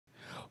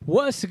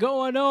What's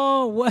going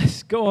on?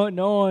 What's going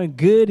on?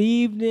 Good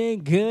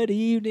evening, good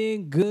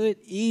evening, good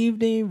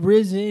evening,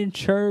 Rizen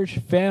Church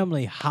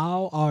family.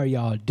 How are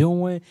y'all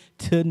doing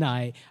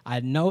tonight?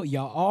 I know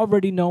y'all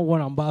already know what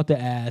I'm about to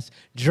ask.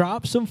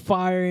 Drop some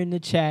fire in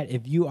the chat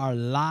if you are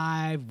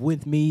live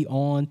with me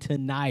on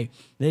tonight.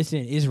 Listen,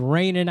 it's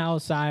raining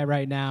outside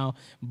right now,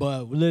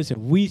 but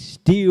listen, we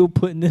still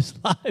putting this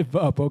live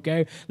up,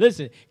 okay?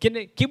 Listen,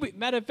 can we,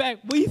 matter of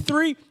fact, we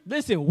three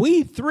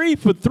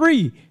for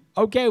three.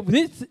 Okay,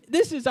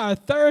 this is our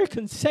third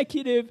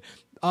consecutive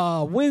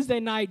Wednesday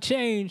night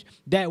change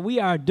that we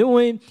are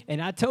doing, and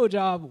I told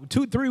y'all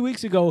 3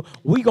 weeks ago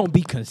we gonna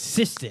be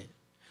consistent.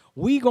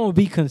 We gonna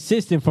be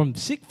consistent for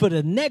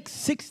the next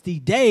 60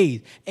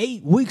 days,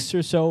 8 weeks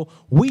or so.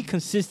 We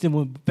consistent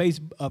with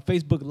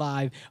Facebook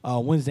Live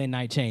Wednesday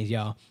night change,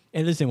 y'all.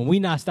 And listen, when we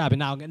not stopping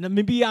now, let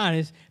me be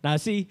honest. Now,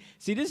 see,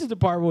 this is the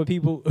part where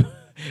people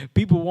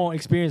people won't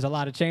experience a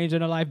lot of change in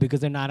their life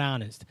because they're not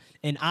honest.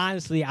 And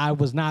honestly, I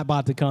was not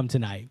about to come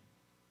tonight.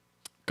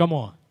 Come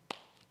on,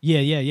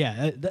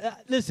 yeah.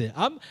 Listen,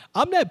 I'm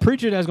that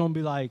preacher that's gonna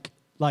be like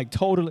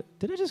totally.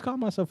 Did I just call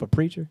myself a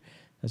preacher?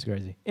 That's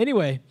crazy.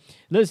 Anyway,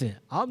 listen,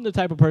 I'm the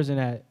type of person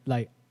that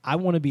I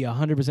want to be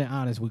 100%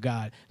 honest with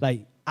God.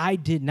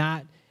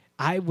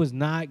 I was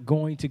not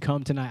going to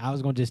come tonight. I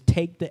was going to just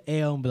take the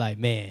L and be like,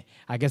 man,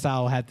 I guess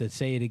I'll have to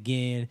say it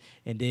again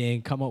and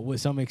then come up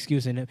with some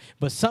excuse.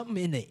 But something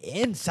in the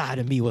inside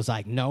of me was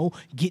like, no,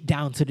 get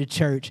down to the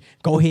church.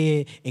 Go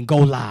ahead and go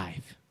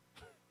live.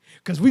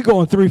 Because we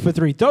going 3 for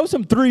 3. Throw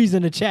some threes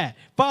in the chat.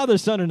 Father,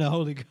 Son, and the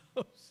Holy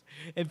Ghost.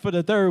 And for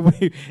the third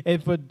week,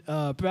 and for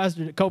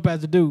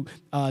co-pastor Duke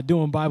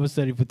doing Bible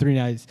study for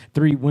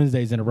 3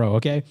 Wednesdays in a row,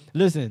 okay?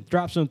 Listen,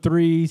 drop some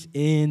threes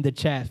in the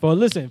chat. For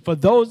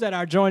those that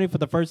are joining for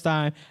the first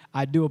time,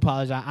 I do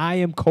apologize. I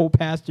am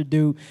co-pastor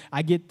Duke.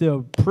 I get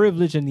the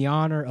privilege and the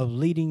honor of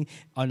leading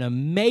an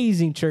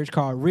amazing church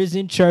called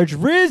Rizen Church.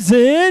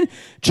 Rizen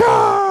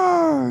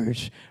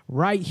Church!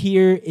 Right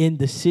here in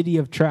the city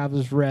of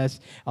Travelers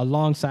Rest,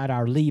 alongside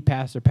our lead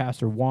pastor,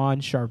 Pastor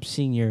Juan Sharp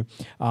Sr.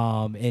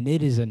 And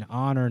it is an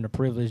honor and a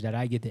privilege that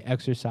I get to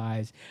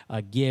exercise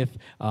a gift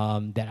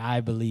that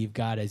I believe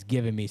God has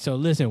given me. So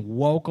listen,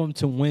 welcome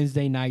to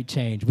Wednesday Night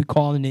Change. We're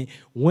calling it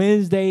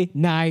Wednesday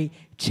Night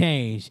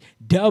Change,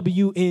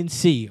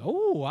 WNC.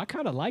 Oh, I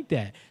kind of like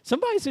that.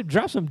 Somebody should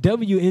drop some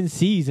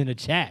WNCs in the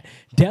chat.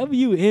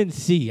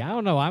 WNC. I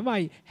don't know. I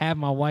might have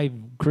my wife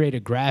create a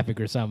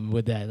graphic or something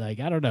with that. I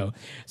don't know.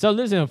 So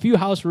listen, a few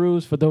house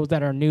rules for those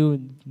that are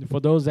new. For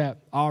those that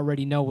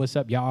already know what's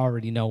up, y'all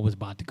already know what's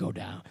about to go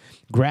down.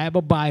 Grab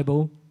a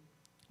Bible,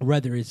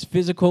 whether it's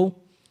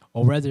physical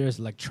or whether it's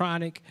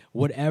electronic,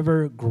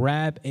 whatever,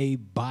 grab a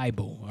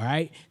Bible, all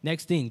right?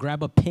 Next thing,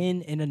 grab a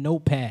pen and a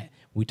notepad.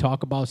 We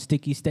talk about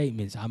sticky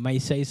statements. I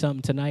might say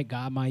something tonight.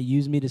 God might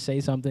use me to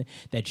say something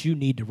that you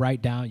need to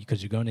write down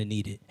because you're going to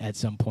need it at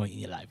some point in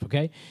your life,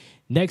 okay?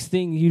 Next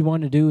thing you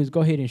want to do is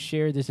go ahead and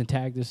share this and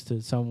tag this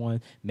to someone.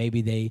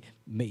 Maybe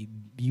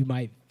you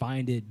might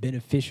find it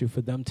beneficial for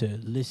them to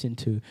listen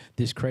to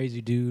this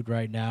crazy dude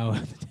right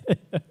now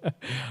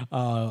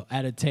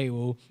at a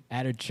table,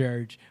 at a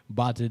church,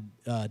 about to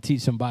teach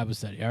some Bible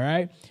study, all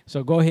right?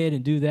 So go ahead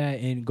and do that,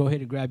 and go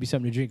ahead and grab you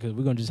something to drink because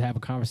we're going to just have a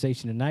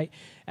conversation tonight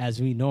as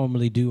we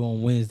normally do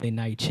on Wednesday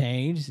Night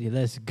Change.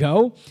 Let's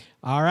go.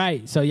 All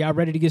right, so y'all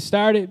ready to get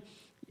started?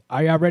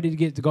 Are y'all ready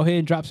to go ahead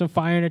and drop some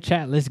fire in the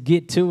chat? Let's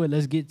get to it.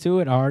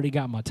 I already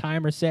got my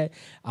timer set.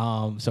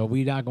 So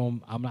I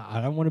don't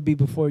want to be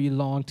before you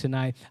long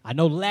tonight. I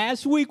know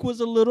last week was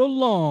a little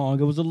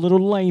long. It was a little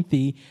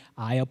lengthy.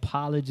 I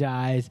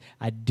apologize.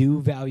 I do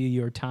value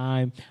your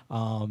time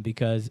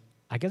because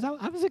I guess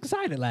I was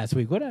excited last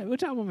week. What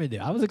y'all want me to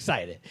do? I was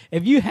excited.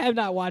 If you have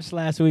not watched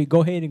last week, go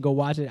ahead and go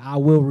watch it. I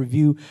will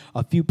review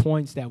a few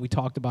points that we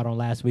talked about on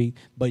last week,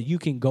 but you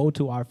can go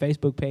to our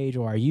Facebook page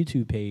or our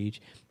YouTube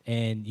page,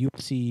 and you'll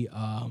see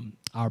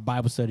our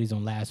Bible studies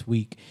on last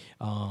week.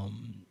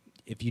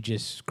 If you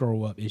just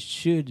scroll up, it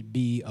should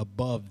be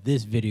above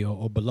this video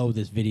or below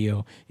this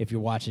video if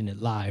you're watching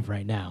it live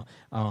right now.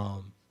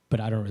 But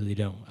I don't really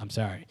know. I'm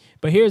sorry.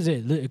 But here's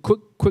it. A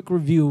quick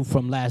review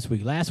from last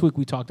week. Last week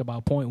we talked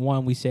about point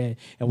 1. We said,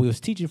 and we was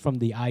teaching from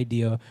the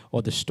idea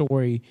or the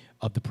story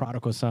of the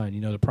prodigal son. You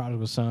know, the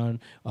prodigal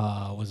son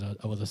was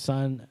a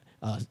son,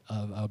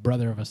 a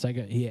brother of a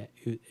second.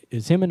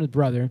 It's him and his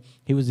brother.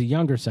 He was the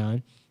younger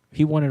son.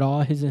 He wanted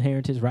all his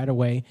inheritance right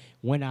away.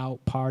 Went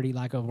out, partied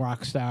like a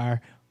rock star,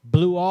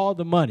 blew all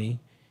the money,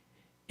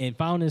 and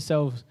found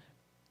himself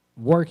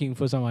working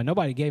for someone.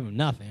 Nobody gave him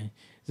nothing.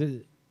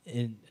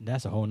 And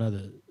that's a whole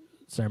nother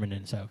sermon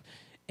in itself.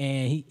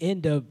 And he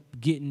ended up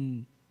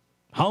getting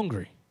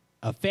hungry.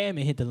 A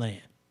famine hit the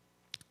land.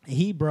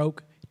 He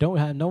broke, don't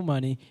have no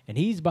money, and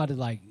he's about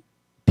to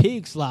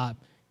pig slop.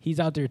 He's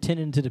out there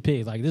tending to the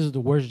pigs. This is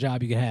the worst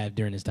job you can have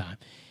during this time.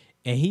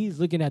 And he's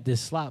looking at this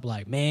slop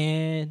like,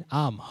 man,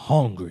 I'm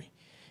hungry.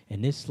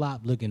 And this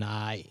slop looking all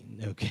right,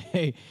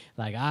 okay?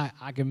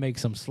 I can make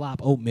some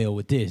slop oatmeal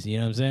with this, you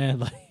know what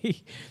I'm saying?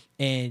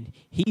 And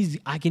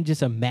I can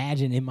just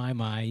imagine in my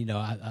mind, you know,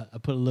 I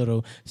put a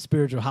little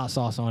spiritual hot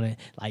sauce on it,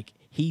 like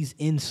he's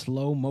in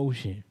slow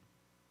motion.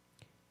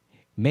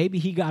 Maybe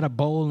he got a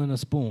bowl and a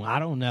spoon, I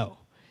don't know.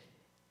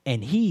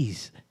 And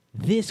he's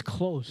this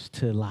close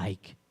to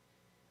like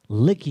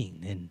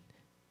licking and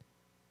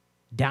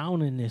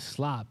down in this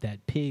slop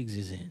that pigs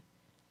is in.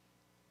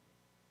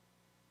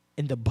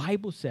 And the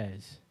Bible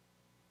says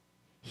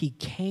he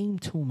came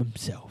to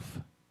himself.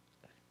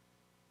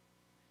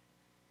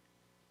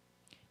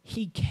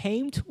 He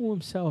came to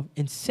himself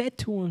and said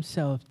to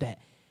himself that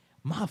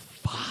my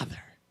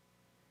father,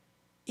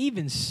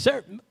 even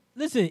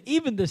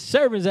the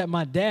servants at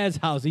my dad's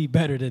house eat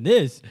better than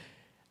this.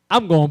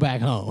 I'm going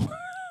back home.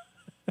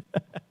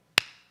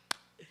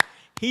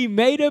 He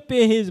made up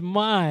in his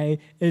mind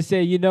and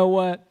said, you know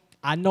what?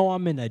 I know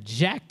I'm in a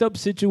jacked up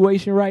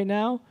situation right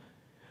now,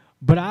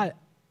 but I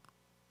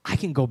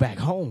can go back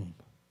home.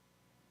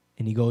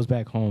 And he goes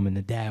back home, and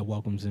the dad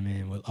welcomes him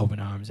in with open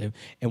arms. And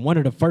one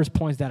of the first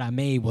points that I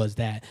made was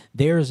that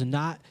there's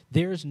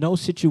no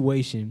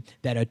situation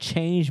that a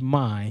changed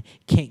mind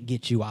can't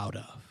get you out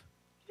of.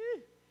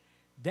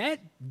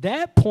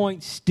 That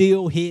point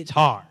still hits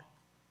hard.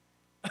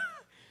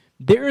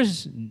 There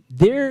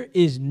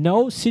is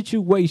no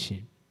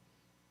situation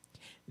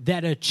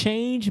that a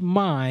changed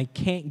mind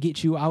can't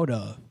get you out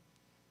of.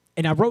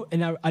 And I wrote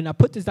and I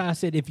put this down. I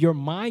said, if your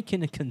mind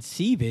can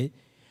conceive it,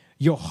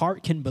 your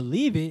heart can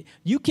believe it,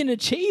 you can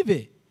achieve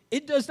it.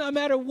 It does not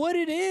matter what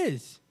it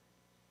is.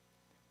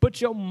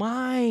 But your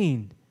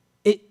mind,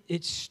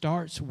 it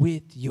starts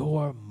with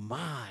your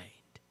mind.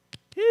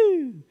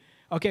 Whew.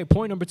 Okay,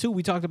 point number 2,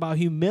 we talked about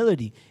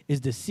humility is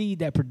the seed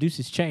that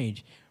produces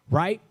change,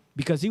 right?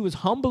 Because he was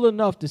humble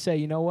enough to say,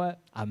 you know what?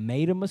 I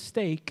made a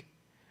mistake.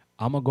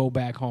 I'm going to go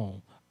back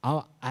home.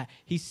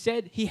 He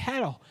said he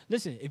had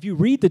listen, if you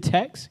read the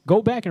text,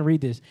 go back and read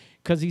this,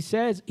 because he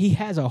says he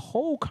has a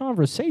whole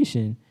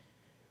conversation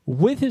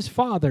with his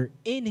father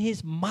in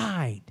his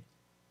mind.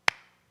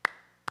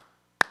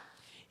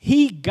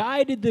 He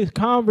guided the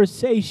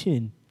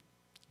conversation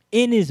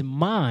in his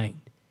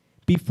mind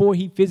before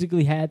he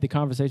physically had the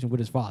conversation with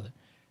his father.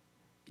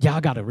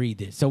 Y'all got to read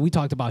this. So we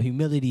talked about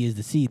humility is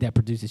the seed that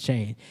produces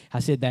change. I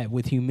said that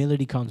with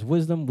humility comes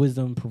wisdom.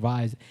 Wisdom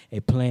provides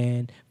a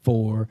plan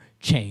for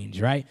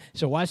change, right?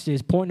 So watch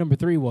this. Point number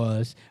 3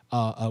 was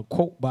a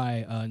quote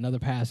by another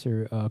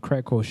pastor,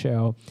 Craig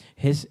Rochelle.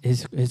 His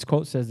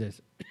quote says this.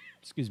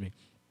 Excuse me.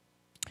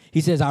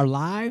 He says, our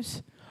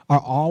lives are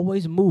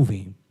always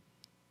moving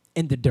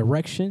in the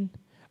direction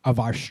of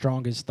our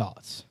strongest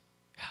thoughts.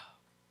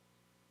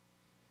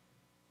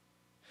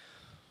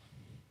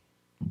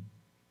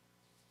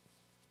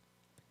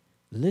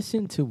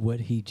 Listen to what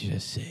he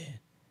just said.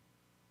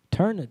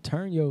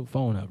 Turn your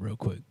phone up real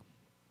quick.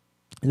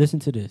 Listen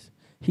to this.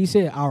 He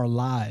said our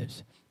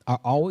lives are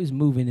always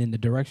moving in the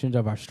directions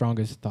of our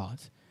strongest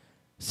thoughts.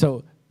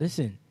 So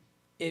listen,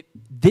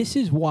 this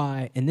is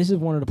why, and this is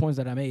one of the points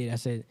that I made. I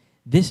said,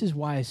 this is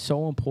why it's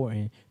so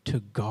important to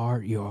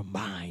guard your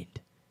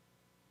mind.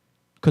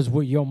 Because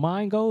where your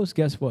mind goes,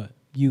 guess what?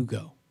 You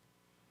go.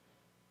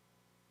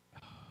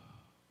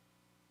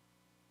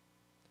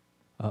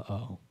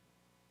 Uh-oh.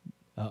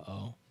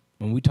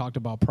 When we talked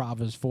about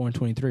Proverbs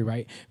 4:23,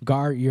 right?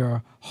 Guard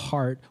your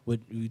heart.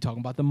 We talking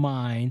about the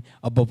mind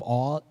above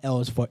all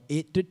else, for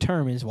it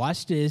determines,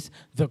 watch this,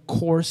 the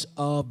course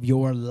of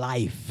your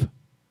life.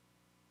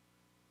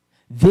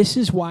 This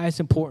is why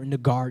it's important to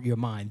guard your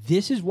mind.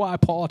 This is why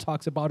Paul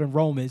talks about in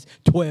Romans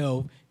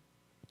 12,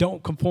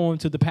 don't conform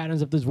to the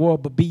patterns of this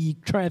world, but be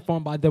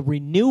transformed by the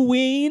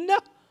renewing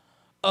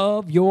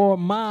of your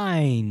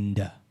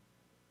mind.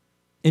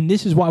 And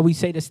this is why we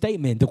say the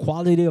statement, the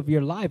quality of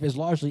your life is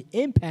largely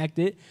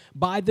impacted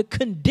by the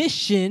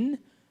condition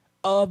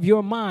of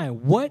your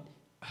mind. What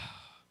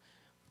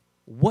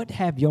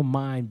have your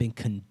mind been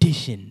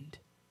conditioned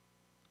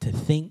to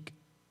think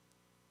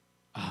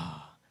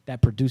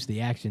that produce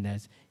the action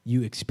that's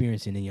you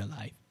experiencing in your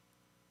life?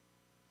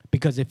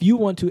 Because if you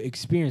want to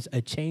experience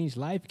a changed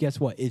life, guess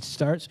what? It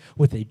starts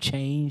with a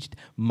changed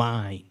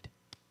mind.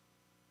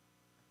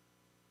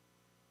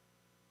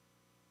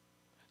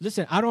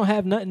 Listen, I don't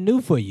have nothing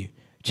new for you.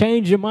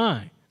 Change your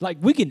mind. Like,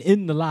 we can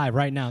end the live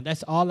right now.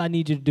 That's all I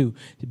need you to do.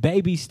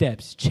 Baby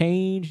steps.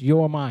 Change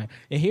your mind.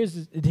 And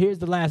here's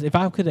the last. If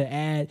I could have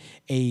add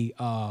a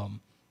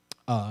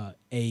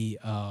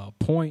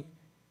point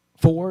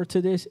 4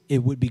 to this,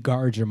 it would be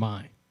guard your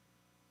mind.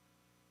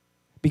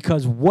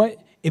 Because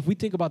if we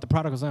think about the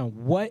prodigal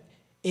son, what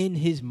in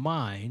his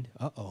mind,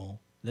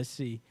 let's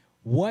see,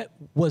 what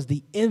was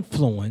the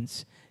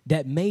influence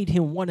that made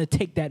him want to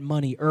take that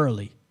money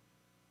early?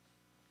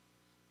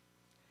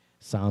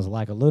 Sounds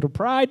like a little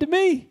pride to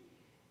me.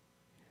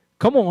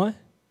 Come on.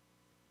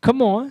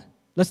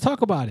 Let's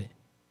talk about it.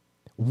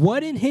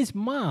 What in his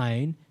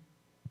mind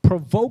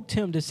provoked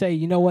him to say,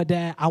 you know what,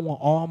 Dad, I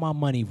want all my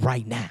money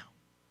right now.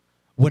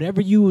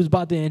 Whatever you was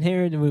about to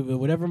inherit,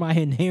 whatever my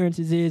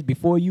inheritance is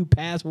before you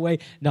pass away,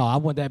 no, I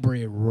want that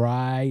bread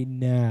right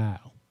now.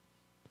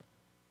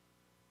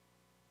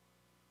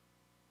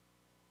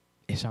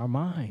 It's our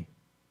mind.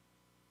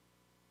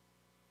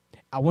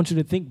 I want you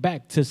to think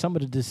back to some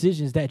of the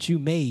decisions that you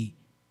made,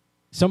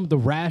 some of the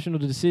rational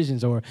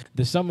decisions or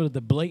some of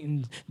the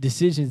blatant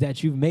decisions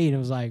that you've made. It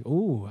was like,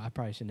 ooh, I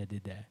probably shouldn't have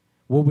did that.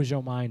 Where was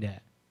your mind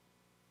at?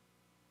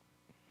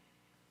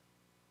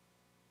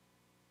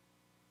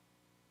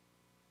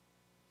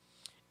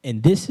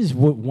 And this is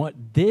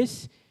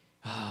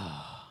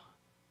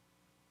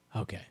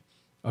okay.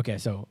 Okay,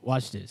 so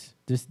watch this.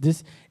 This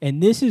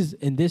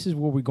is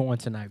where we're going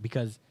tonight,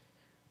 because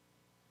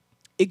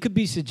it could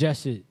be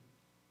suggested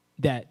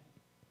that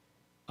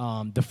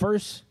the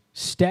first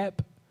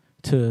step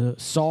to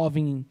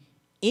solving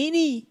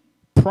any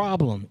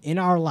problem in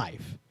our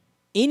life,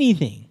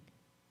 anything,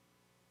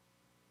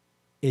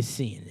 is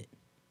seeing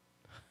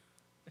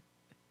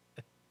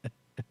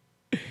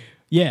it.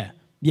 Yeah.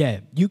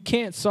 You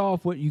can't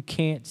solve what you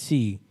can't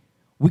see.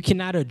 We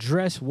cannot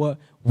address what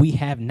we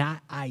have not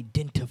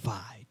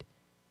identified.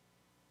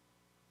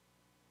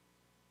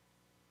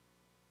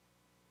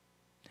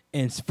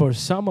 And for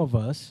some of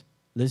us,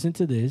 listen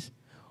to this,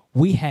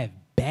 we have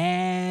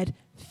bad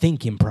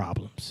thinking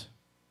problems.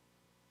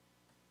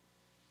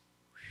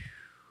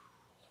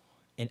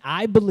 And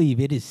I believe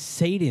it is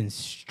Satan's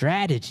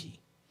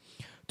strategy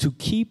to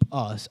keep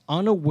us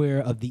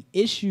unaware of the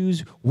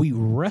issues we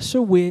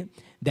wrestle with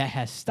that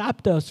has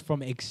stopped us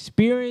from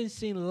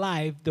experiencing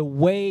life the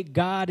way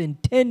God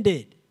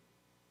intended.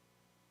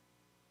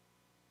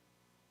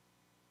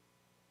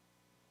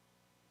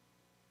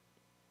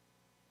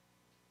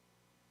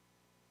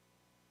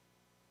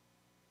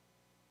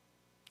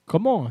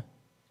 Come on.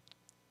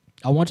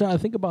 I want y'all to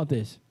think about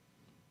this.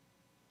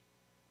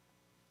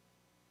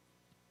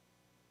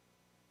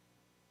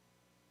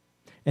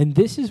 And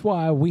this is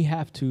why we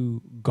have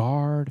to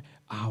guard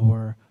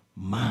our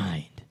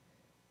mind.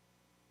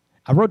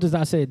 I wrote this,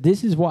 I said,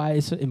 this is why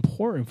it's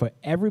important for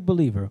every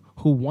believer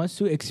who wants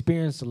to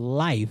experience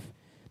life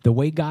the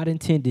way God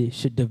intended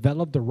should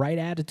develop the right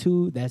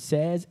attitude that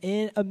says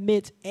and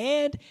admits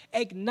and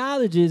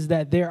acknowledges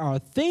that there are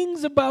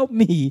things about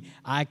me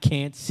I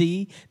can't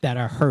see that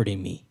are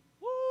hurting me.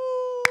 Woo!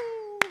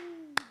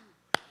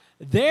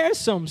 There's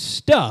some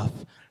stuff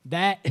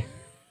that...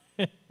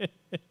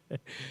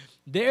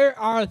 There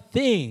are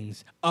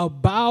things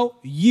about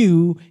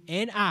you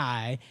and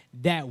I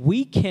that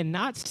we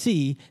cannot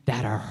see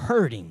that are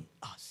hurting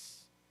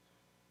us.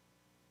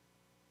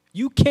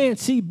 You can't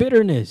see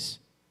bitterness.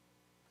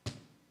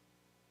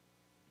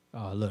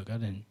 Oh, look, I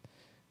didn't.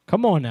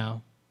 Come on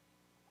now.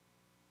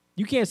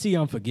 You can't see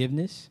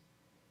unforgiveness,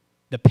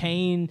 the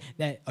pain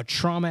that a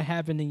trauma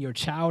happened in your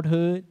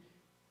childhood.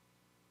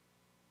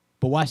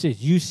 But watch this.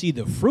 You see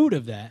the fruit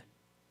of that.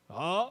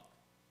 Oh.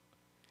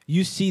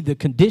 You see the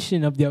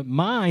condition of their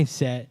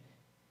mindset,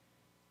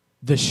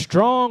 the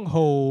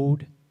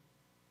stronghold.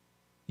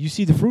 You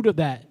see the fruit of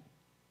that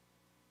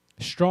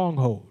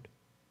stronghold.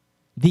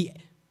 See,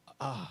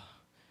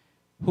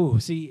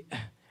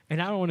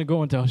 and I don't want to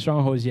go into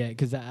strongholds yet,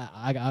 because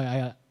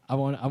I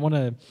want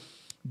to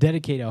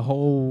dedicate a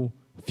whole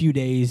few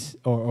days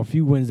or a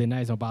few Wednesday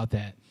nights about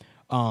that.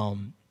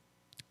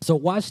 So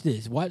watch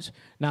this. Watch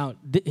now.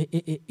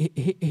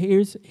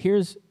 Here's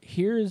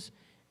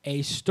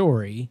a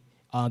story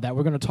that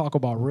we're going to talk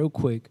about real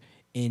quick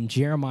in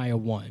Jeremiah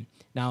 1.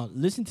 Now,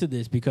 listen to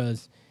this,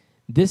 because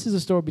this is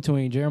a story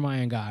between Jeremiah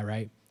and God,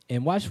 right?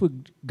 And watch what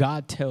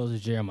God tells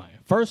Jeremiah.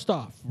 First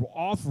off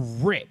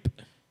rip.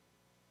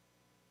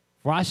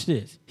 Watch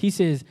this. He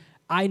says,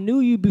 I knew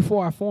you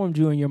before I formed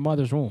you in your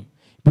mother's womb.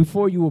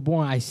 Before you were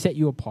born, I set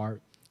you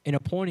apart and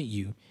appointed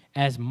you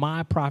as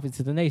my prophet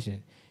to the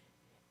nation.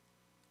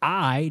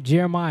 I,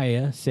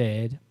 Jeremiah,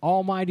 said,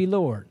 Almighty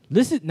Lord.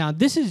 Listen, now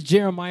this is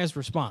Jeremiah's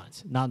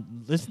response. Now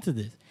listen to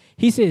this.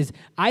 He says,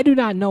 I do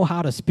not know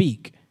how to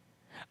speak.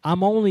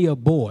 I'm only a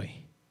boy.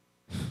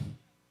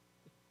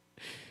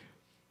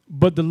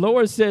 But the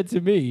Lord said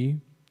to me,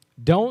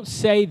 don't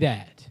say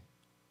that.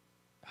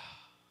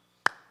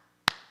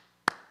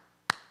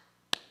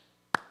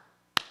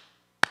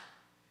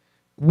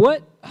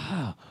 What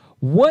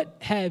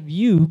have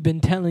you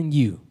been telling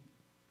you?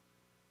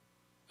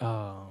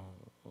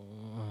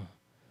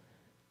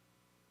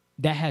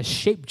 That has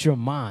shaped your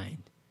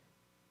mind.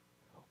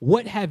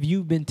 What have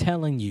you been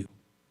telling you?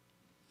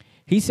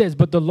 He says,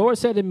 but the Lord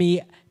said to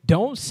me,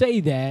 don't say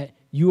that,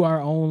 you are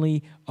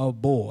only a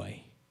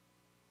boy.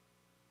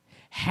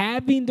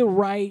 Having the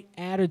right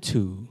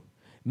attitude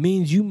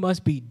means you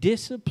must be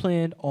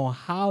disciplined on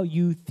how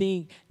you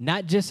think,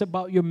 not just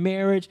about your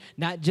marriage,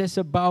 not just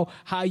about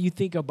how you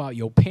think about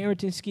your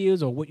parenting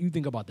skills or what you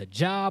think about the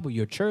job or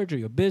your church or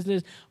your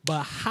business,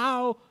 but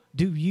how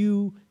do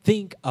you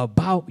think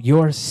about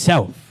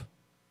yourself?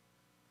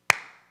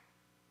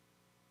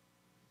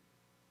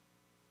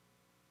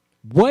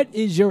 What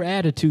is your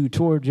attitude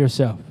toward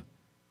yourself?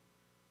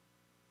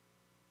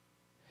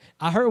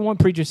 I heard one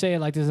preacher say it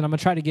like this, and I'm going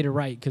to try to get it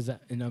right, because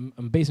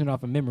I'm basing it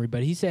off of memory,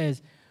 but he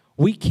says,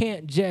 we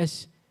can't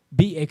just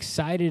be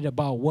excited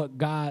about what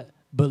God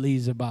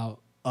believes about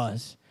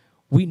us.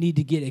 We need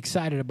to get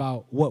excited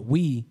about what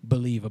we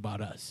believe about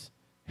us.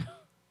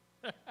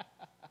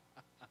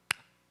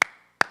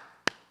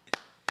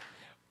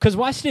 Because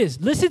watch this.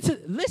 Listen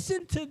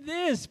to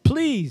this,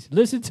 please.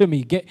 Listen to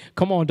me.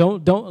 Come on.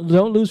 Don't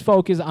lose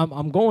focus.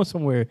 I'm going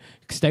somewhere.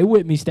 Stay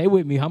with me. Stay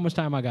with me. How much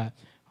time I got?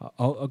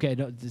 Okay.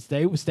 No,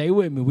 stay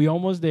with me. We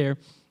almost there,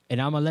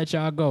 and I'm gonna let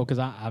y'all go because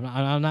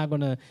I'm not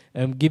gonna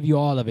give you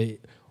all of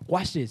it.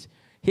 Watch this.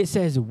 It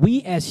says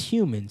we as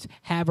humans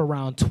have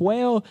around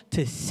 12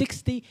 to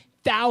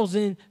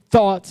 60,000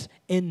 thoughts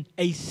in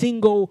a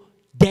single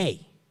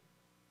day.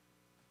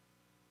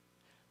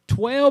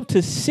 12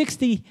 to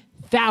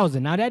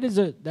 60,000. Now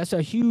that's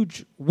a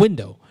huge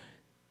window,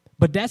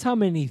 but that's how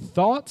many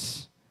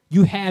thoughts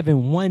you have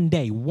in one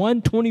day,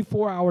 one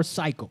 24-hour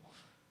cycle,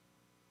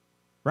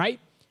 right?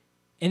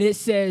 And it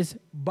says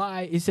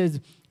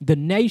the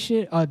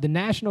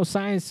National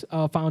Science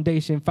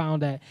Foundation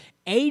found that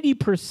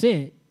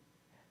 80%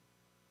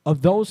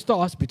 of those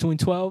thoughts, between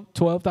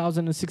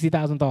 12,000 and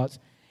 60,000 thoughts,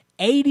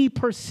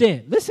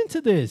 80%, listen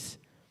to this,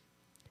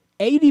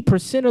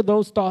 80% of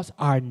those thoughts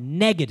are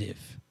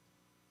negative.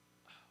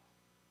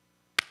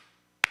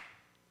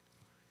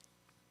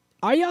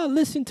 Are y'all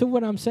listening to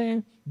what I'm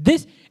saying?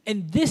 This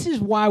is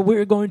why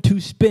we're going to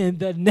spend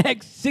the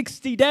next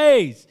 60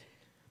 days,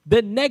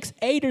 the next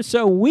 8 or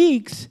so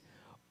weeks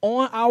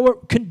on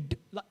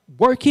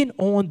working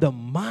on the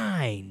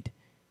mind.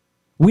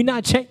 We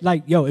not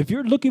if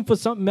you're looking for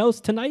something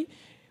else tonight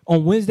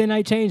on Wednesday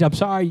Night Change, I'm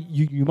sorry,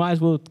 you might as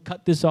well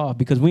cut this off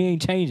because we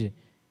ain't changing.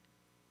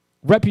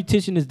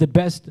 Repetition is the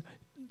best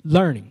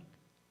learning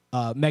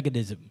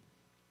mechanism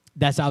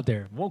that's out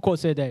there. One quote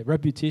said that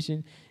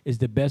repetition is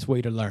the best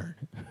way to learn.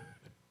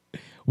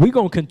 We're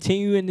going to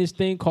continue in this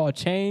thing called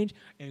change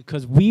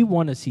because we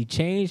want to see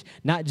change,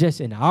 not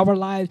just in our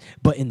lives,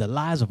 but in the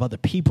lives of other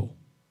people.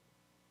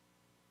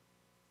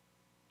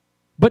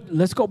 But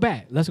let's go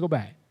back.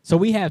 So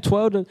we have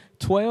 12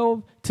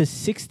 to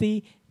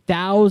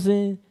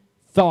 60,000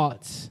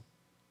 thoughts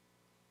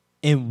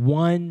in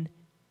one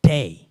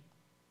day.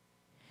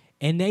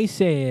 And they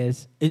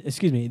said,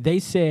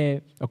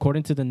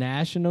 according to the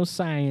National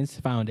Science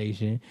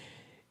Foundation,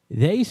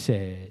 they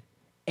said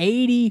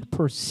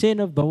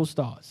 80% of those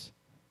thoughts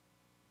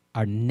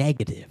are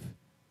negative.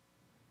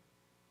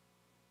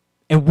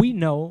 And we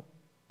know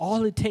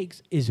all it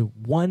takes is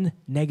one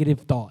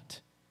negative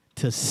thought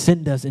to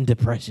send us in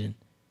depression.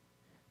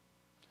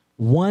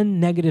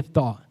 One negative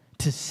thought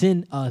to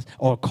send us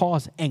or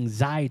cause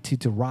anxiety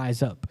to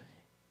rise up.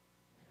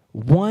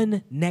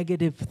 One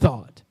negative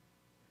thought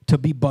to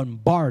be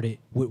bombarded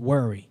with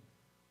worry.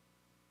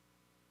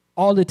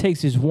 All it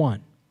takes is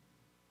one.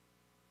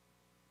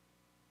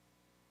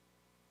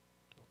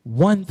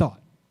 One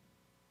thought.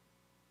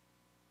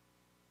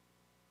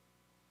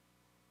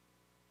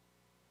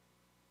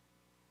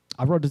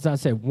 I wrote this down. I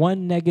said,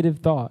 one negative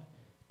thought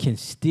can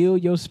steal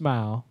your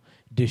smile,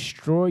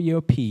 destroy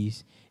your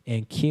peace,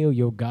 and kill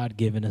your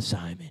God-given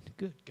assignment.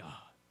 Good God.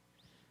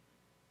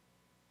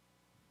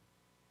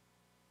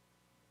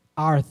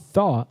 Our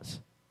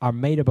thoughts are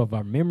made up of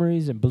our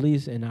memories and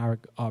beliefs and our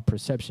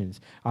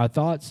perceptions. Our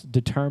thoughts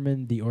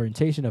determine the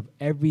orientation of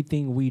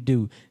everything we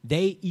do.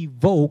 They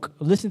evoke,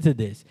 listen to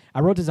this. I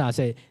wrote this down. I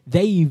said,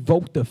 they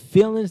evoke the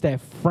feelings that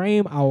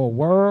frame our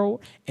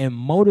world and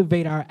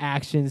motivate our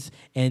actions,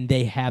 and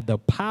they have the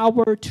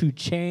power to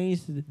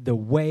change the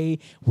way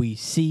we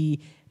see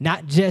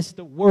not just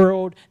the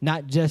world,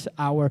 not just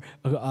our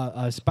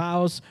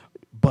spouse,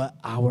 but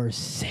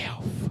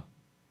ourself.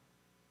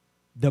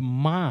 The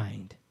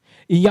mind.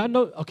 Y'all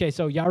know, okay,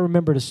 so y'all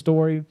remember the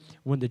story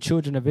when the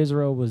children of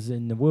Israel was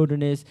in the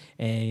wilderness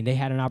and they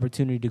had an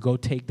opportunity to go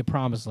take the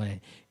promised land.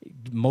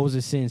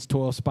 Moses sends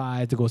 12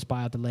 spies to go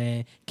spy out the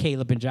land.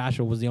 Caleb and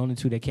Joshua was the only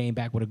two that came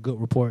back with a good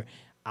report.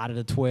 Out of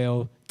the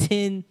 12,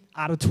 10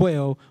 out of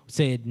 12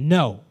 said,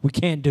 no, we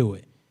can't do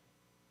it.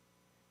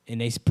 And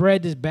they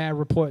spread this bad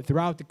report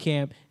throughout the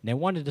camp. And they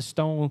wanted to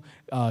stone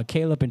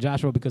Caleb and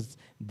Joshua because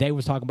they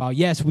was talking about,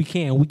 yes, we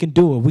can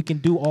do it. We can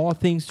do all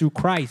things through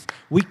Christ.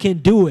 We can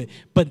do it.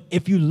 But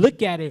if you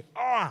look at it,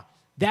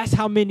 that's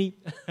how many.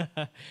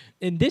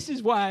 And this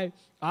is why,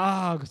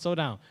 slow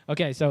down.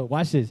 Okay, so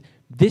watch this.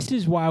 This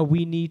is why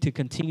we need to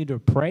continue to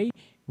pray,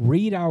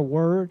 read our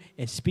word,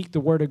 and speak the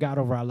word of God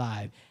over our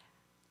life.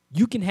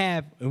 You can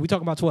have, and we're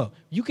talking about 12,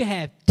 you can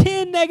have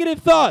 10 negative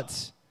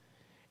thoughts.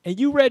 And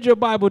you read your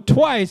Bible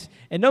twice,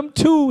 and them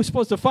two are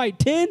supposed to fight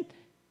 10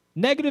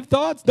 negative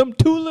thoughts, them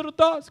two little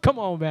thoughts? Come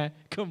on, man.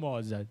 Come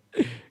on, son.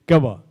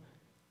 Come on.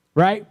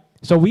 Right?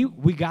 So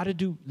we got to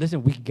do,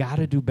 listen, we got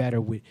to do better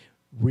with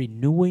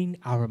renewing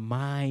our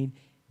mind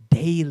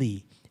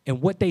daily. And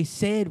what they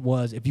said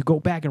was, if you go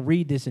back and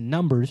read this in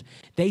Numbers,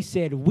 they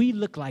said we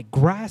look like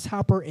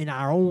grasshopper in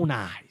our own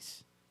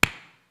eyes.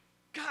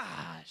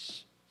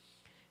 Gosh.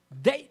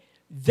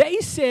 They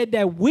said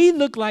that we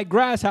look like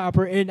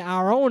grasshopper in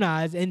our own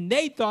eyes, and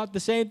they thought the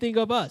same thing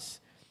of us.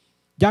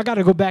 Y'all got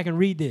to go back and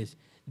read this.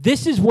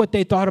 This is what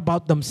they thought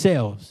about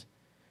themselves.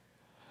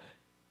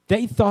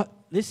 They thought,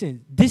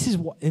 listen, this is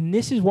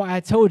why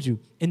I told you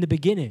in the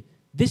beginning.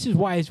 This is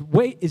why it's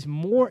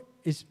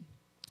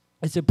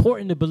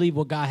important to believe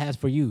what God has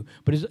for you,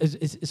 but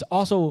it's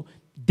also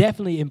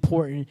definitely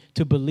important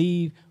to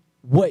believe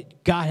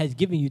what God has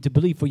given you to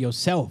believe for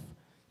yourself.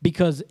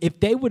 Because if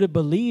they would have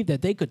believed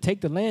that they could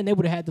take the land, they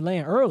would have had the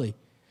land early.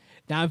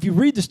 Now, if you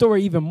read the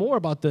story even more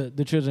about the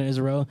children of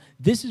Israel,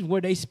 this is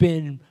where they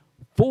spend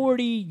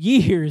 40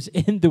 years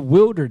in the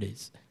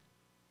wilderness.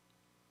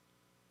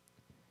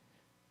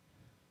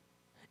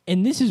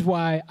 And this is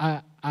why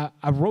I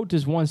wrote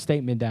this one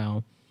statement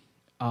down.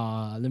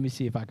 Let me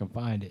see if I can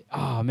find it.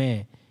 Oh,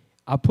 man.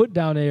 I put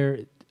down there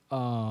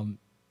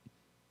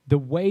the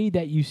way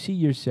that you see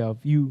yourself,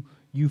 you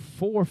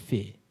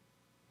forfeit.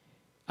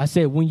 I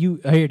said here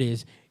it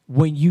is.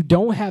 When you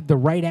don't have the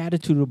right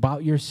attitude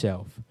about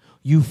yourself,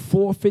 you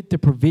forfeit the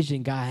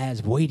provision God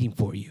has waiting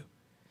for you.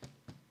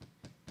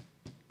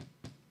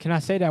 Can I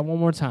say that one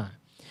more time?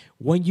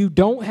 When you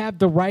don't have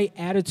the right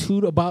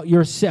attitude about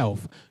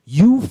yourself,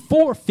 you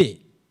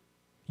forfeit.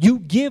 You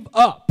give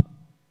up.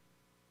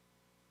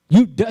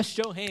 You dust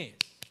your hands.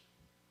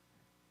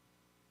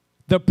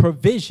 The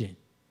provision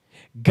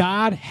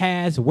God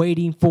has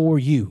waiting for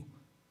you.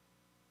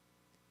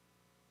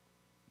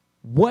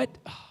 What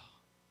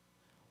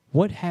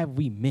have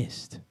we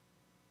missed?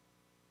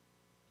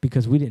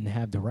 Because we didn't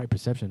have the right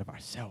perception of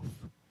ourselves.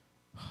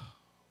 Oh,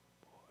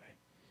 boy.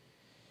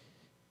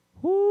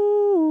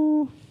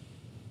 Woo.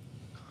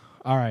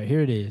 All right,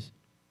 here it is.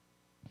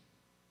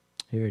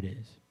 Here it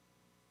is.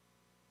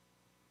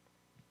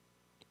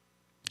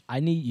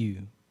 I need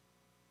you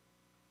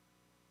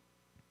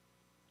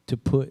to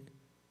put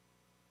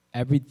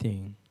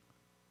everything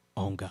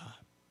on God.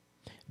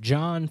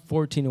 John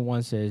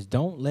 14:1 says,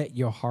 don't let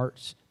your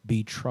hearts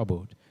be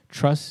troubled.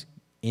 Trust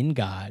in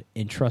God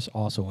and trust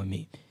also in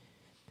me.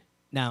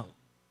 Now,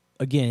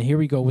 again, here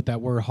we go with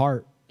that word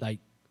heart. Like,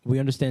 we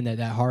understand that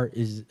heart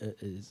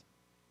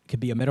could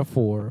be a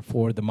metaphor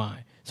for the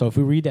mind. So if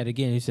we read that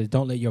again, it says,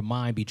 don't let your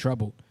mind be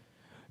troubled.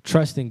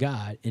 Trust in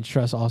God and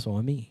trust also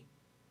in me.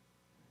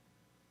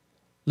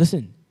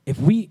 Listen, if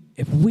we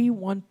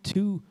want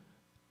to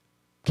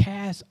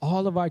cast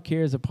all of our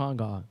cares upon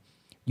God,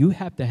 you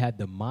have to have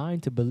the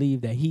mind to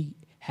believe that he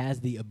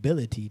has the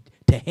ability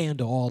to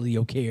handle all of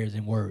your cares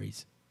and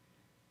worries.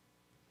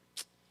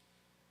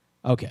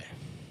 Okay.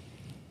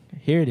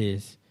 Here it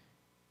is.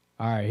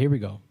 All right, here we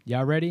go.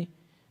 Y'all ready?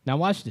 Now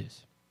watch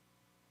this.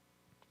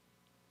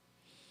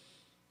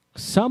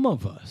 Some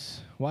of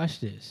us, watch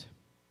this.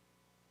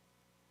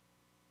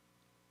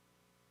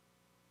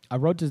 I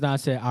wrote this down. I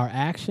said, our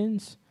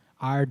actions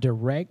are a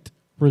direct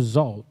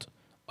result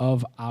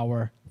of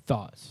our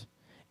thoughts.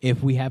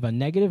 If we have a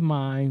negative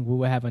mind, we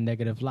will have a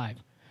negative life.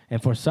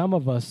 And for some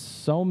of us,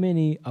 so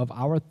many of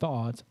our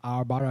thoughts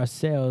are about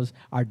ourselves,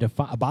 are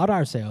defined,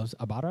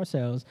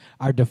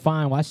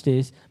 watch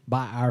this,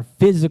 by our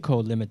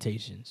physical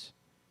limitations.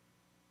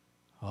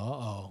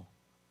 Uh-oh.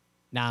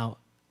 Now,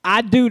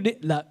 I do,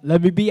 let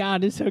me be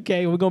honest,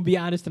 okay? We're going to be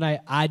honest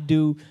tonight. How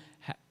can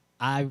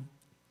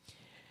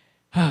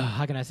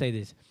I say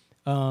this?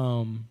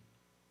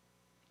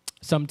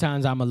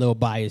 Sometimes I'm a little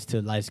biased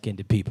to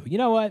light-skinned people. You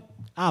know what?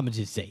 I'm going to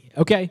just say it,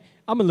 okay?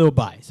 I'm a little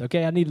biased,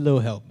 okay? I need a little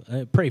help.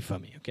 Pray for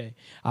me, okay?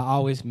 I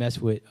always mess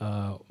with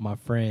my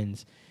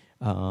friends.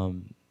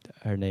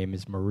 Her name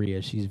is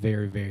Maria. She's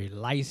very, very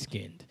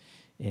light-skinned,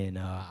 and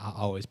I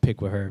always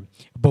pick with her.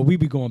 But we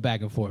be going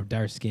back and forth,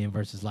 dark skin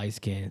versus light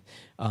skin.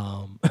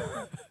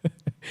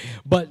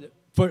 But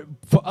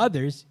for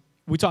others,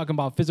 we're talking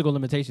about physical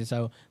limitations.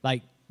 So,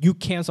 like, you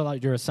cancel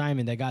out your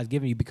assignment that God's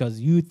given you because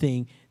you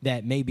think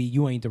that maybe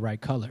you ain't the right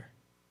color.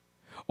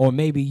 Or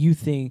maybe you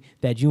think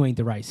that you ain't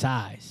the right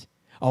size.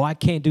 Oh, I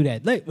can't do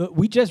that. Look,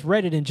 we just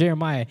read it in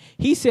Jeremiah.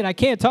 He said, I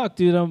can't talk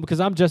to them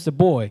because I'm just a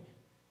boy.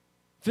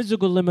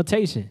 Physical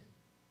limitation.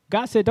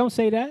 God said, don't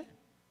say that.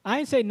 I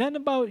ain't say nothing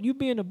about you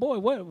being a boy.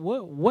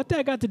 What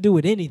that got to do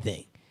with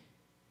anything?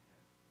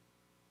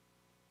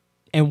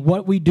 And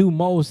what we do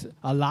most,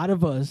 a lot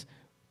of us,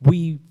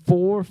 we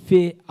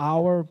forfeit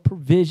our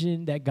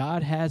provision that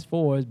God has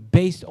for us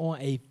based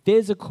on a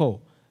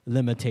physical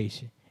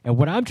limitation. And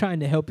what I'm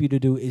trying to help you to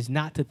do is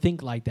not to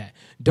think like that.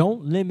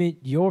 Don't limit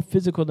your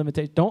physical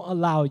limitation. Don't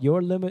allow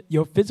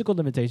your physical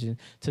limitation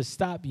to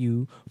stop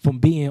you from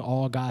being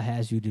all God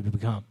has you to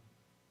become.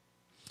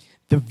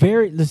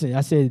 Listen,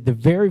 I said the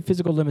very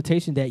physical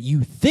limitation that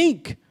you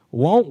think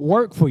won't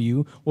work for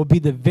you will be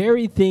the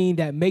very thing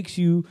that makes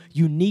you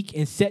unique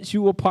and sets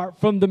you apart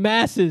from the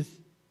masses.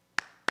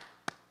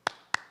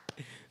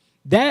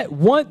 That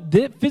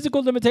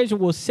physical limitation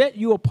will set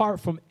you apart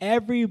from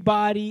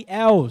everybody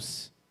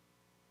else.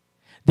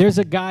 There's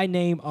a guy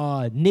named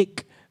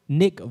Nick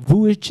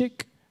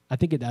Vujicic. I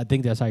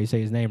think that's how you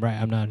say his name, right?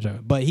 I'm not sure.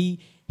 But he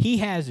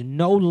has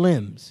no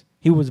limbs.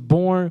 He was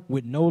born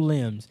with no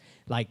limbs,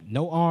 like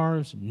no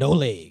arms, no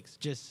legs,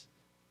 just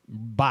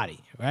body,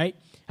 right?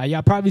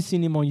 Y'all probably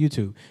seen him on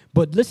YouTube.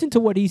 But listen to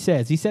what he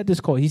says. He said this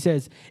quote. He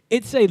says,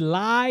 it's a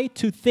lie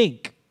to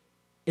think.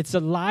 It's a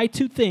lie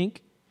to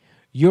think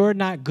you're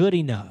not good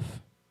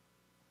enough.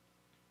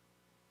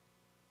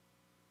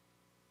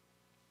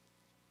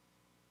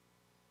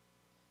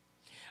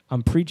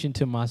 I'm preaching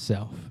to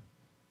myself.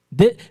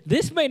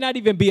 This may not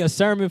even be a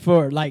sermon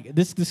for, like,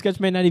 this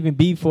discussion may not even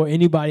be for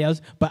anybody else,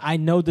 but I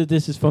know that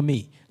this is for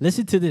me.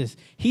 Listen to this.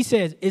 He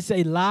says, it's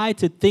a lie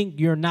to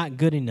think you're not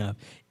good enough.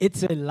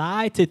 It's a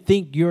lie to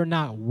think you're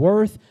not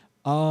worth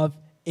of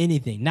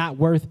anything, not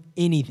worth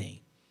anything.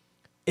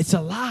 It's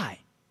a lie.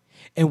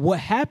 And what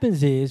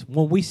happens is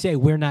when we say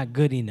we're not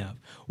good enough,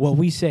 well,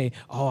 we say,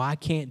 oh, I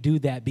can't do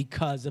that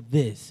because of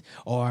this,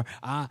 or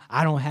I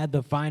don't have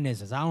the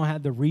finances, I don't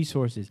have the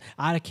resources,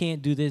 I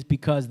can't do this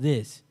because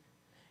this.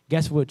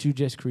 Guess what you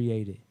just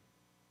created?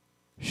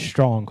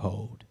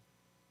 Stronghold.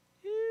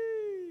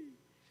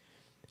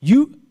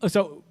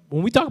 So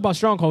when we talk about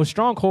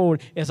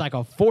stronghold is like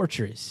a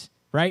fortress,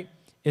 right?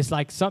 It's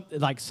like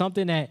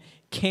something that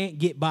can't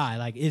get by.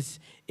 Like it's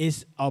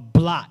a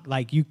block.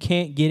 Like you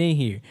can't get in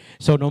here.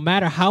 So no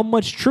matter how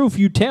much truth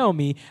you tell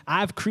me,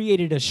 I've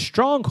created a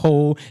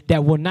stronghold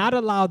that will not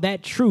allow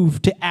that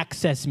truth to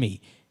access me.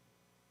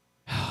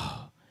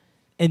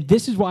 And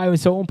this is why it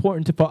was so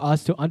important for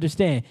us to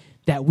understand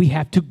that we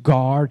have to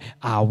guard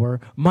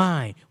our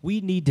mind.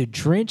 We need to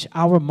drench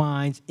our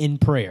minds in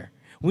prayer.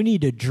 We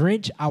need to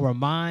drench our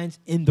minds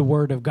in the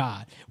Word of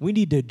God. We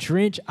need to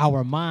drench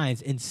our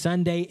minds in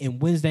Sunday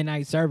and Wednesday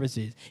night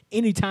services.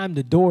 Anytime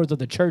the doors of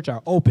the church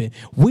are open,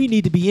 we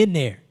need to be in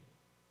there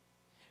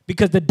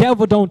because the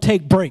devil don't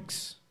take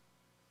breaks.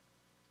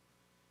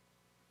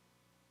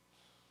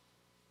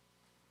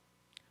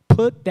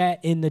 Put that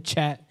in the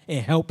chat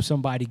and help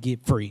somebody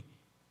get free.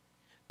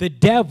 The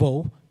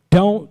devil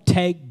don't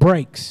take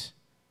breaks.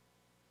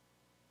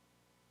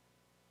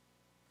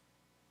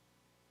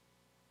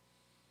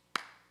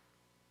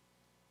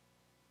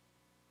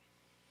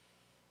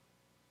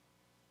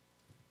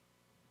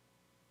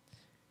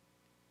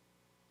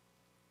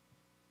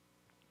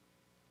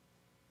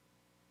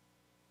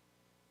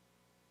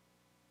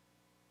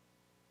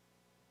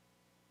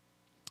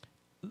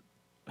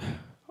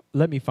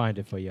 Let me find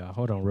it for y'all.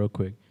 Hold on real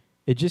quick.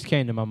 It just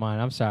came to my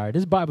mind. I'm sorry.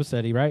 This is Bible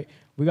study, right?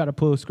 We got to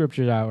pull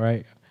scriptures out,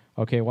 right?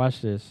 Okay,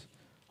 watch this.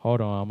 Hold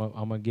on.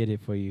 I'm going to get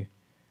it for you.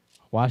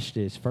 Watch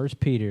this. 1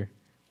 Peter.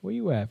 Where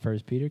you at,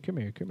 1 Peter? Come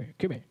here.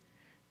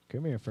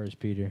 Come here, 1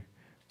 Peter.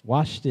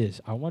 Watch this.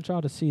 I want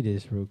y'all to see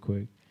this real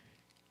quick.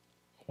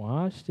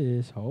 Watch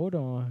this. Hold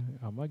on.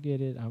 I'm going to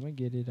get it.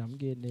 I'm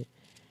getting it.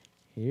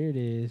 Here it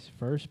is.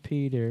 1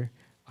 Peter.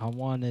 I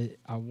want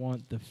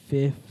the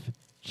 5th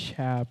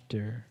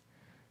chapter.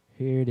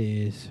 Here it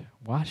is.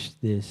 Watch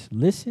this.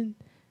 Listen.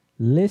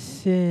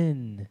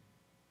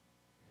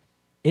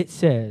 It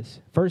says,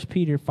 1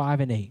 Peter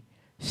 5:8,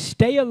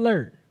 stay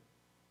alert.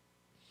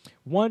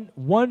 One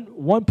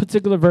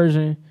particular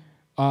version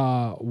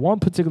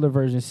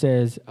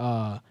says,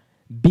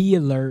 be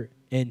alert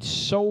and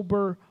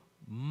sober-minded.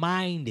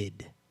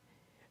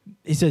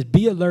 It says,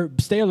 be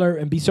alert, stay alert,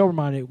 and be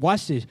sober-minded.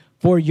 Watch this.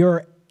 For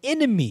your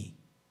enemy,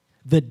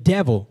 the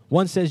devil,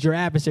 one says your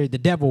adversary, the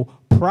devil,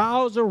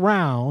 prowls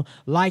around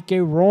like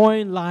a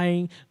roaring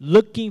lion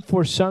looking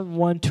for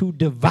someone to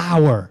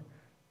devour.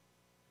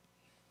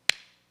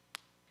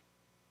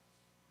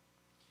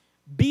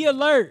 Be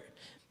alert.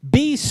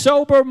 Be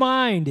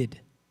sober-minded.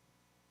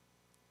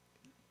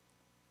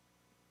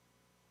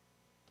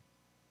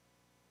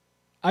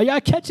 Are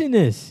y'all catching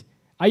this?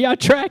 Are y'all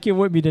tracking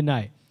with me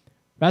tonight?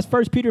 That's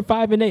 1 Peter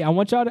 5:8. I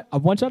want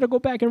y'all to go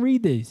back and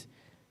read these.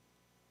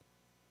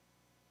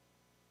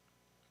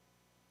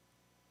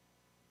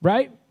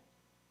 Right?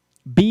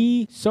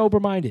 Be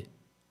sober-minded.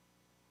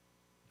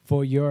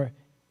 For your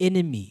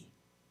enemy,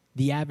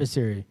 the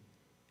adversary,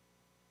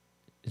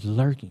 is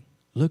looking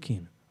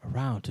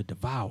around to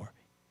devour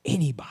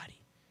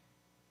anybody.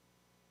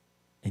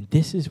 And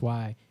this is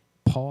why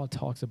Paul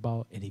talks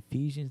about in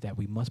Ephesians that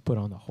we must put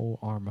on the whole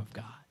armor of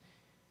God.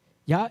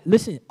 Y'all,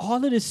 listen,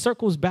 all of this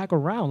circles back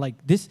around. Like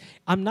this,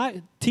 I'm not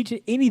teaching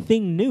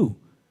anything new.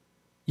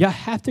 Y'all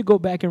have to go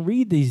back and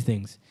read these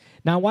things.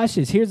 Now watch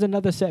this. Here's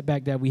another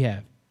setback that we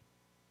have.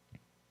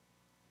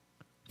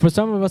 For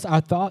some of us,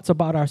 our thoughts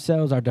about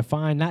ourselves are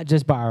defined not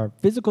just by our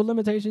physical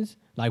limitations,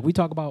 like we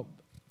talk about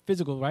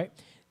physical, right?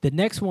 The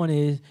next one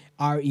is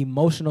our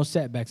emotional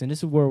setbacks, and this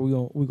is where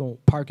we're gonna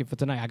park it for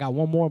tonight. I got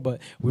one more,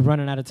 but we're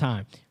running out of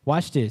time.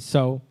 Watch this.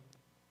 So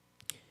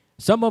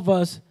some of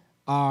us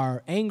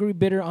are angry,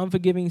 bitter,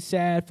 unforgiving,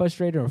 sad,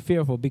 frustrated, or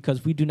fearful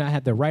because we do not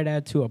have the right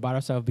attitude about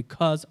ourselves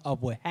because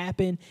of what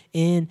happened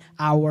in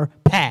our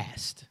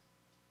past.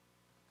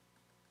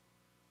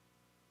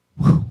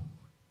 Whew.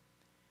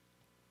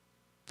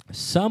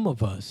 Some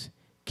of us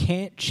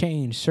can't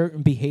change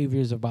certain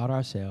behaviors about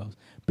ourselves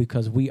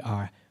because we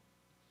are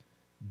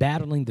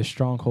battling the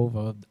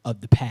stronghold of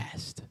the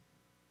past.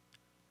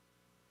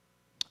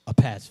 A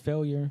past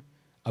failure,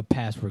 a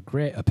past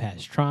regret, a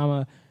past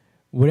trauma,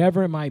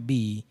 whatever it might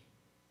be,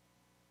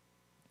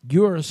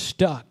 you're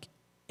stuck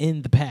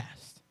in the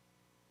past.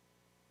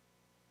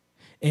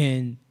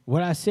 And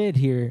what I said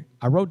here,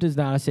 I wrote this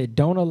down. I said,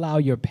 don't allow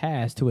your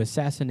past to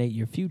assassinate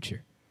your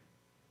future.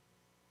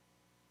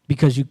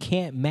 Because you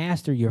can't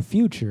master your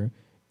future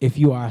if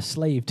you are a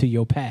slave to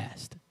your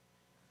past.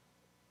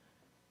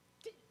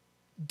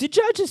 Did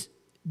y'all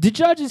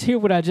just hear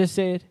what I just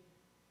said?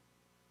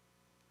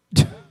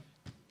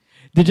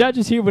 Did y'all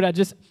just hear what I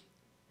just?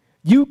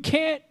 You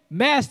can't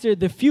master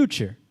the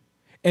future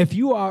if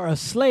you are a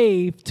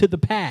slave to the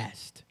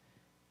past.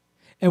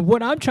 And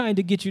what I'm trying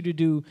to get you to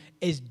do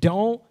is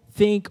don't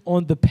think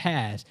on the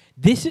past.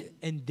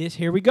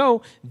 Here we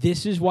go.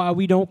 This is why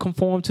we don't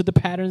conform to the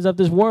patterns of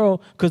this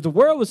world, because the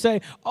world will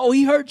say, oh,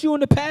 he hurt you in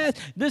the past.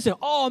 Listen,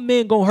 all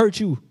men gonna hurt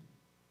you.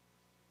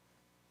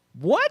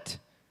 What?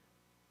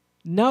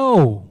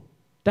 No,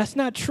 that's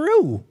not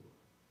true.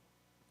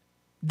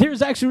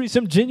 There's actually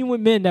some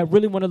genuine men that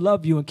really want to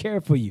love you and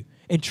care for you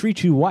and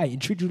treat you right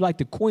and treat you like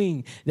the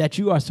queen that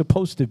you are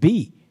supposed to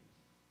be.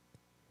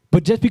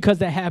 But just because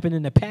that happened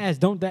in the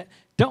past,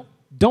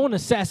 don't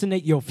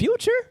assassinate your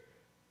future.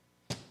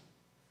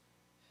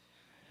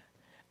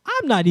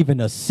 I'm not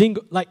even a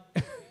single,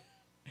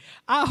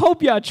 I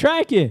hope y'all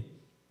tracking.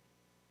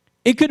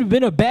 It could have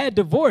been a bad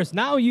divorce.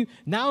 Now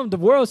the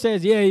world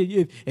says, yeah,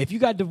 if you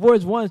got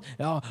divorced once,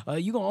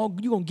 you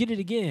gonna get it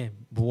again.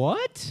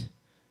 What?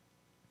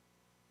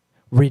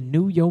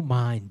 Renew your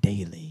mind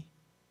daily.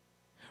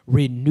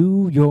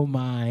 Renew your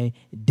mind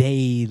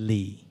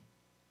daily.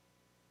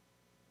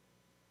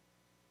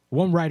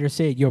 One writer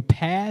said, your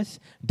past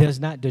does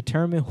not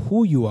determine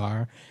who you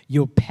are.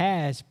 Your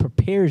past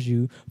prepares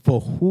you for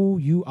who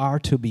you are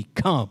to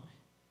become.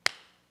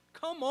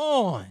 Come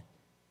on.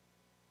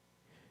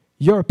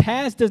 Your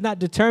past does not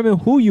determine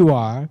who you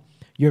are.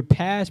 Your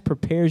past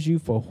prepares you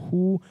for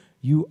who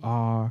you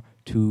are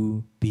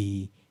to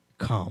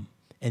become.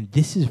 And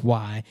this is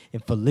why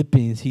in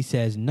Philippians he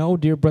says, no,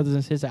 dear brothers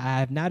and sisters, I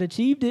have not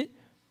achieved it.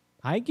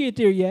 I ain't get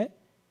there yet.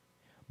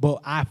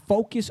 But I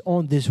focus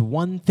on this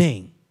one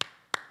thing.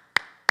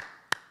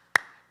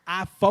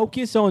 I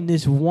focus on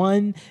this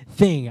one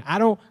thing.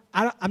 I'm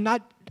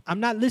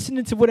not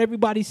listening to what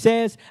everybody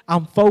says.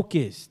 I'm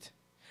focused.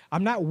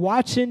 I'm not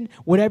watching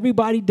what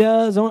everybody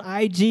does on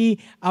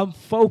IG. I'm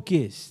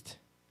focused.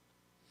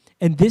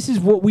 And this is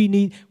what we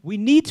need. We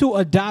need to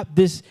adopt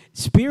this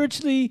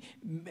spiritually,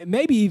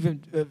 maybe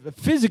even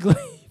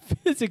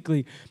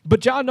physically.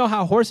 But y'all know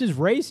how horses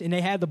race and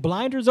they have the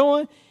blinders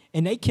on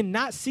and they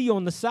cannot see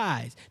on the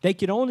sides. They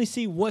can only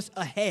see what's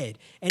ahead.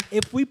 And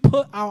if we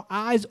put our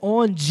eyes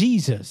on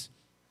Jesus,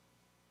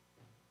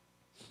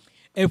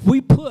 if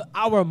we put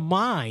our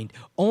mind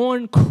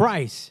on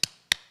Christ,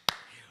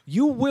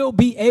 you will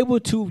be able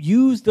to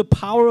use the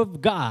power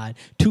of God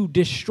to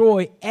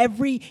destroy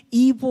every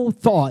evil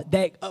thought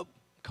that,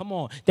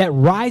 that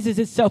rises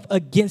itself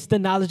against the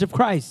knowledge of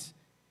Christ.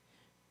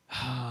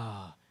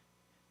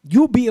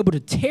 You'll be able to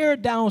tear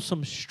down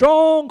some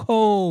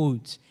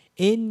strongholds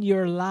in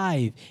your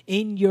life,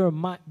 in your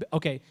mind.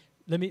 Okay,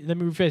 let me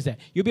rephrase that.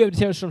 You'll be able to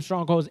tear some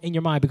strongholds in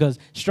your mind, because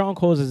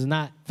strongholds is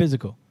not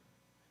physical.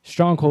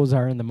 Strongholds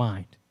are in the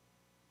mind.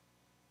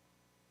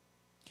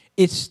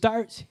 It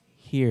starts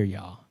here,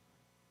 y'all.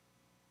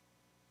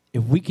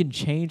 If we can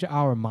change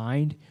our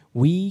mind,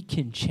 we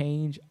can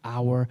change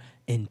our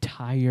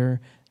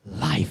entire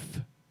life.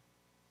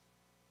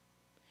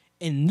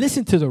 And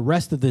listen to the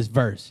rest of this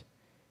verse.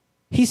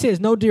 He says,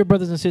 no, dear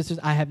brothers and sisters,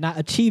 I have not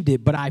achieved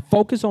it, but I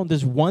focus on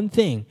this one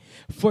thing,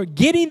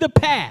 forgetting the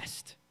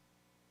past.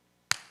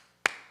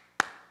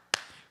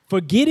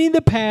 Forgetting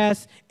the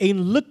past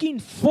and looking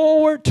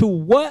forward to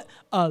what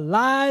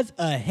lies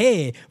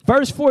ahead.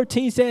 Verse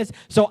 14 says,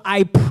 so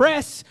I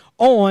press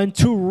on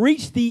to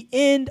reach the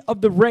end of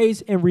the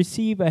race and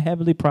receive a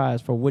heavenly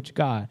prize for which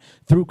God,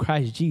 through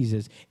Christ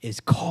Jesus, is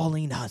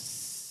calling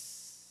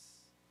us.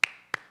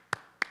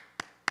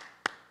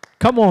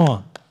 Come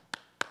on.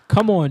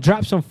 Come on.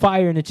 Drop some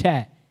fire in the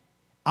chat.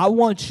 I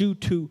want you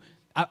to,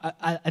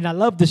 and I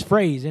love this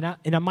phrase, and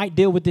I might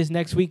deal with this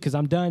next week because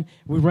I'm done.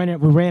 We ran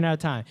out of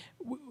time.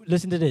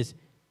 Listen to this.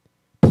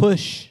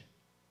 Push.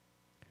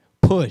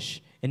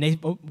 And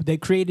they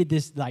created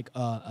this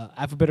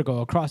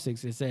alphabetical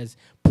acrostics. It says,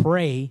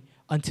 pray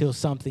until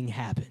something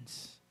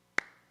happens.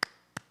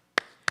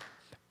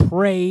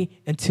 Pray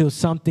until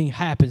something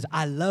happens.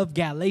 I love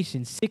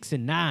Galatians 6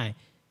 and 9.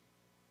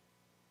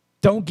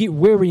 Don't get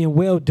weary in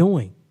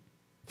well-doing,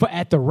 for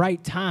at the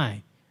right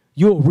time,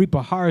 you'll reap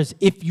a harvest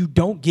if you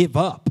don't give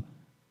up.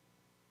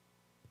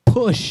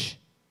 Push.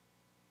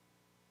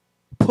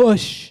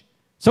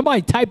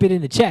 Somebody type it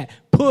in the chat.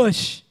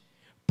 Push.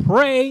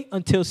 Pray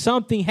until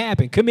something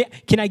happens. Come here.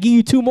 Can I give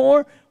you two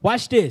more?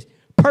 Watch this.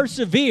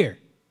 Persevere.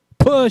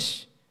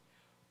 Push.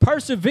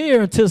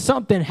 Persevere until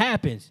something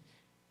happens.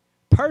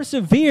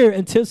 Persevere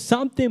until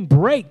something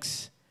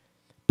breaks.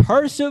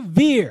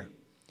 Persevere.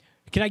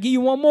 Can I give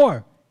you one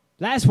more?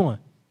 Last one.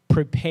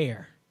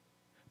 Prepare.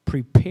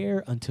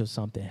 Prepare until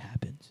something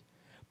happens.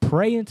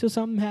 Pray until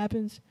something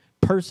happens.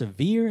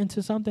 Persevere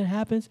until something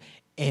happens.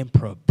 And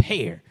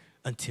prepare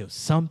until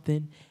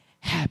something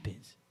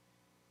happens.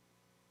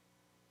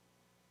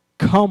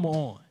 Come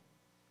on.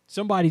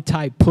 Somebody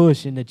type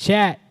push in the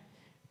chat.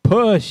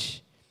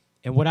 Push.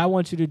 And what I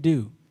want you to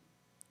do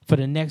for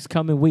the next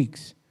coming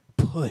weeks,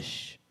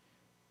 push.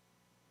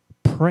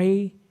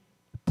 Pray.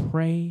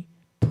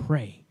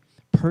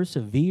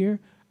 Persevere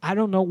I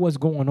don't know what's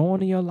going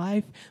on in your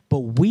life, but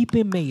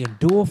weeping may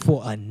endure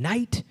for a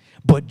night,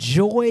 but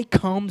joy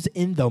comes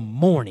in the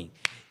morning.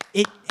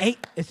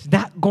 It's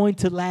not going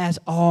to last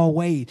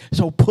always.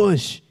 So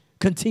push,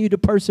 continue to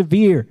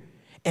persevere,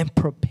 and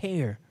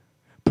prepare.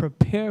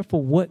 Prepare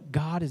for what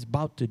God is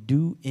about to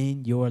do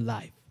in your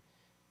life.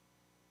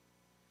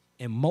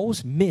 And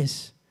most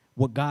miss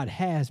what God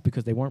has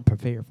because they weren't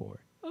prepared for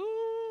it.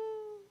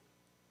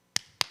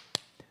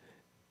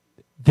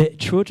 The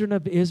children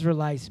of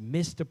Israelites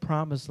missed the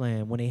promised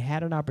land when they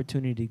had an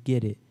opportunity to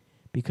get it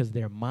because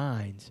their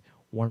minds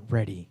weren't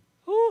ready.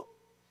 Ooh.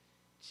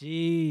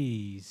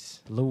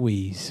 Jeez,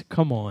 Louise,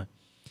 come on.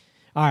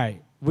 All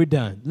right, we're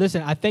done.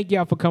 Listen, I thank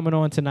y'all for coming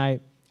on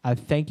tonight. I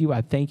thank you,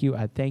 I thank you,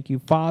 I thank you.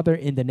 Father,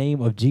 in the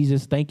name of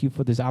Jesus, thank you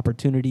for this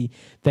opportunity.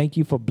 Thank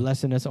you for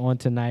blessing us on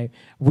tonight.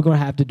 We're going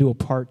to have to do a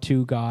part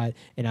 2, God,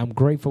 and I'm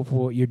grateful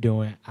for what you're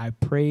doing. I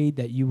pray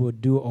that you will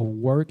do a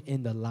work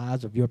in the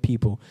lives of your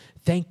people.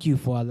 Thank you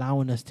for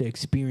allowing us to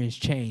experience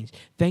change.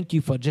 Thank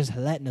you for just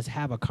letting us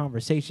have a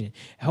conversation,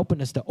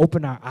 helping us to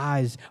open our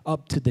eyes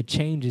up to the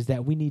changes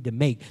that we need to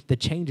make, the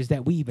changes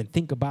that we even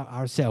think about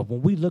ourselves.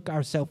 When we look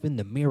ourselves in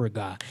the mirror,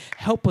 God,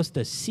 help us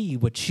to see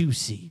what you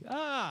see.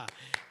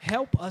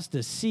 Help us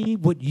to see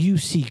what you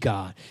see,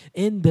 God,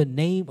 in the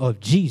name of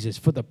Jesus.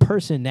 For the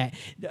person that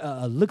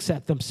looks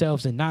at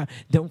themselves and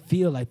don't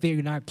feel like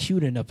they're not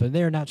cute enough and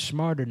they're not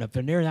smart enough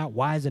and they're not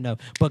wise enough.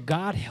 But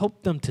God,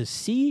 help them to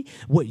see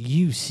what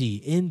you see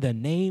in the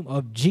name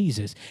of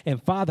Jesus. And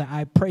Father,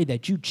 I pray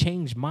that you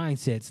change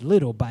mindsets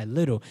little by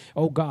little.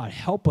 Oh God,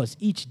 help us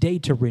each day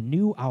to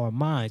renew our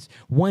minds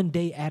one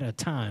day at a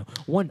time,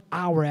 1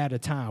 hour at a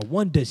time,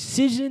 one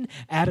decision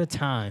at a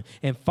time.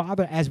 And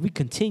Father, as we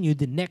continue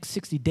the next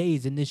 60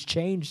 days in this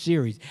change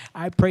series,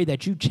 I pray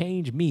that you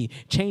change me,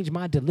 change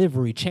my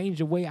delivery, change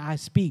the way I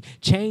speak,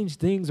 change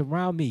things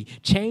around me,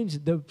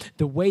 change the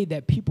way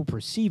that people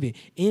perceive it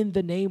in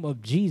the name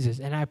of Jesus.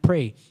 And I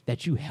pray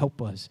that you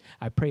help us.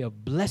 I pray a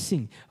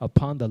blessing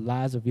upon the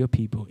lives of your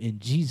people. In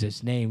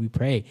Jesus' name we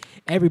pray.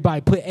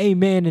 Everybody put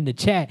amen in the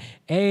chat.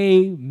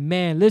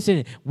 Amen.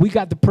 Listen, we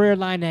got the prayer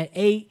line at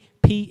 8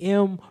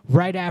 p.m.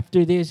 right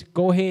after this.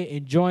 Go ahead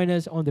and join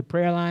us on the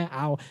prayer line.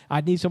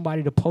 I need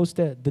somebody to post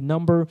the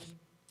number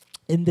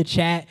in the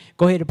chat.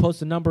 Go ahead and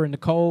post the number and the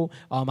code.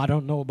 I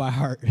don't know by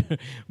heart,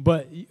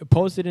 but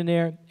post it in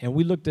there, and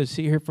we look to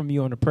hear from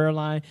you on the prayer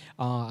line.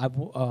 I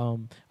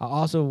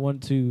also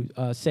want to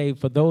say,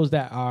 for those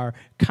that are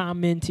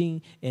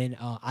commenting, and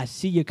I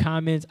see your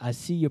comments, I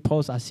see your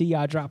posts, I see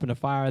y'all dropping the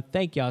fire.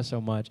 Thank y'all so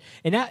much.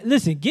 And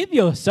listen, give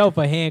yourself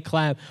a hand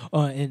clap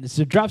and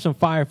so drop some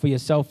fire for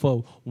yourself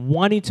for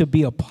wanting to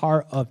be a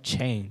part of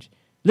change.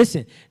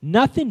 Listen,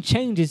 nothing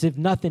changes if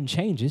nothing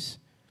changes.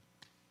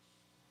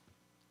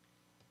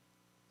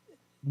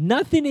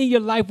 Nothing in your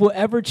life will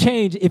ever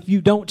change if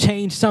you don't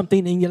change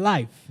something in your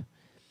life.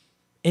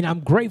 And I'm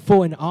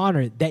grateful and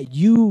honored that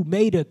you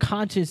made a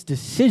conscious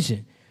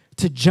decision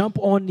to jump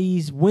on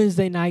these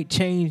Wednesday night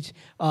change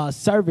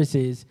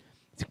services,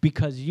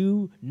 because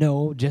you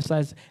know, just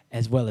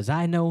as well as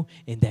I know,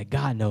 and that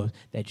God knows,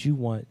 that you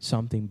want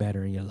something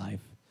better in your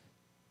life.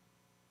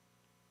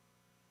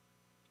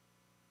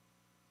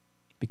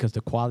 Because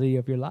the quality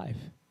of your life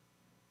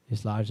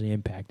is largely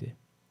impacted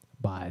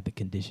by the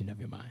condition of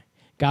your mind.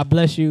 God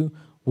bless you.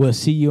 We'll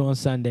see you on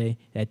Sunday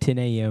at 10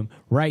 a.m.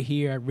 right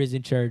here at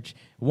Rizen Church,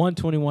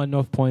 121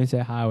 North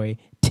Poinsett Highway,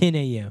 10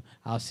 a.m.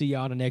 I'll see you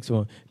on the next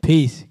one.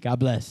 Peace. God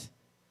bless.